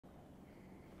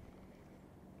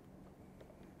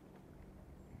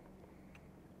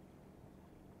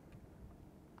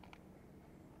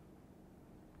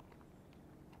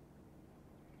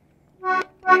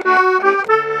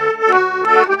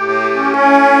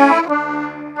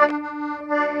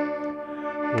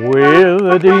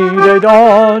The D-Day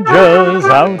Dodgers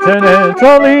out in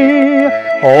Italy,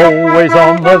 always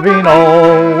on the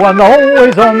vino and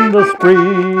always on the spree.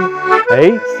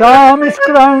 8th Army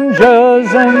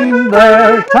scroungers in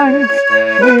their tanks,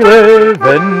 we live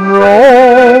in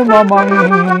Rome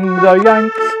among the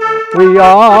Yanks. We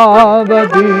are the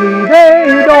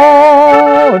D-Day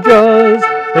Dodgers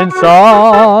in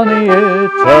sunny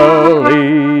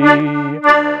Italy.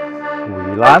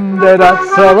 We landed at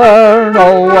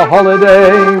Salerno, a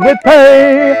holiday with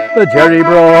pay. The Jerry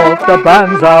brought the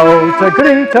bands out to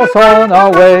greet us on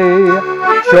our way.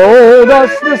 Showed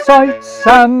us the sights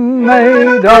and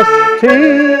made us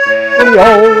tea. We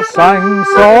all sang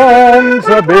songs,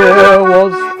 the beer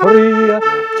was free,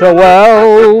 to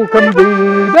welcome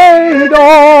D-Day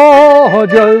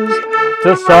Dodgers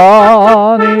to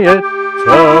sunny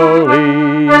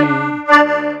Italy.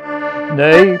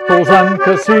 Naples and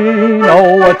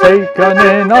Casino were taken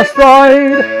in our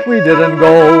stride. We didn't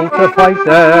go to fight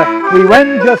there, we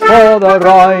went just for the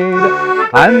ride.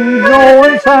 And No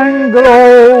and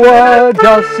Sangro were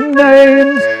just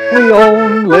names, we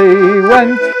only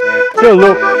went to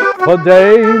look for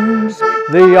dames.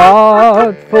 The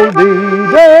artful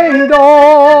D-Day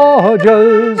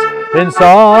Dodgers in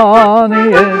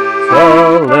sunny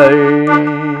Italy.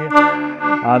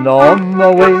 And on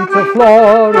the way to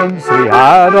Florence we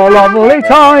had a lovely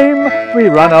time. We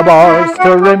ran our bars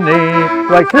to Rimini,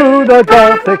 right through the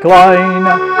Gothic line.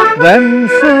 Then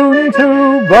soon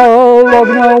to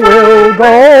Bologna we'll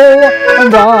go,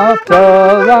 and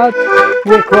after that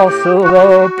we'll cross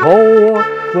the Po.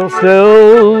 We'll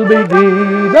still be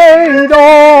D-Day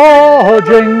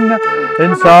dodging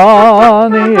in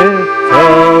sunny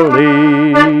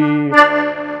Italy.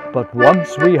 But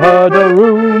once we heard a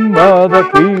rumour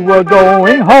that we were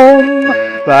going home,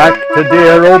 back to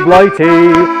dear old Blighty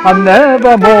and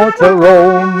never more to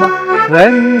roam.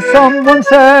 Then someone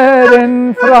said,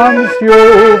 in France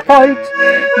you'll fight.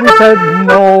 We said,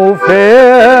 no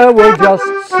fear, we'll just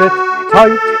sit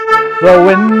tight. The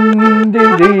windy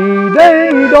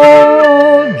D-Day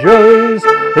Dodgers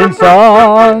in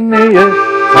sunny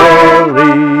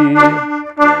Italy.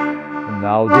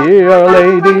 Now, dear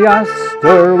Lady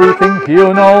Astor, we think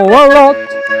you know a lot,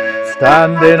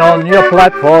 standing on your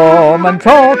platform and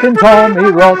talking Tommy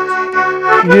rot.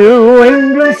 You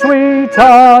England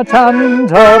sweetheart and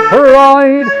her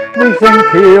pride, we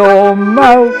think your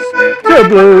mouth's to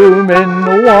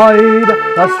bloomin' wide.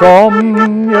 That's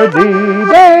from your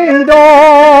D-Day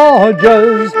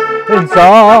Dodgers in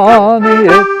sunny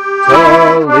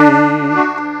Italy.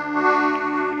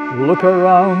 Look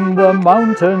around the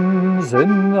mountains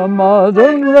in the mud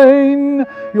and rain,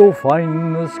 you'll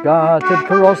find the scattered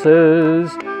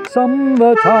crosses, some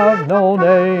that have no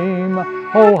name.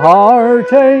 Oh,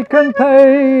 heartache and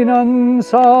pain and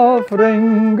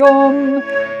suffering gone,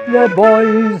 the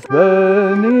boys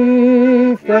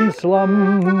beneath them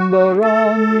slumber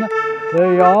on.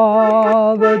 They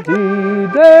are the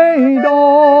D-Day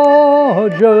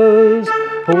Dodgers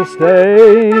who'll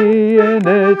stay in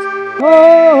it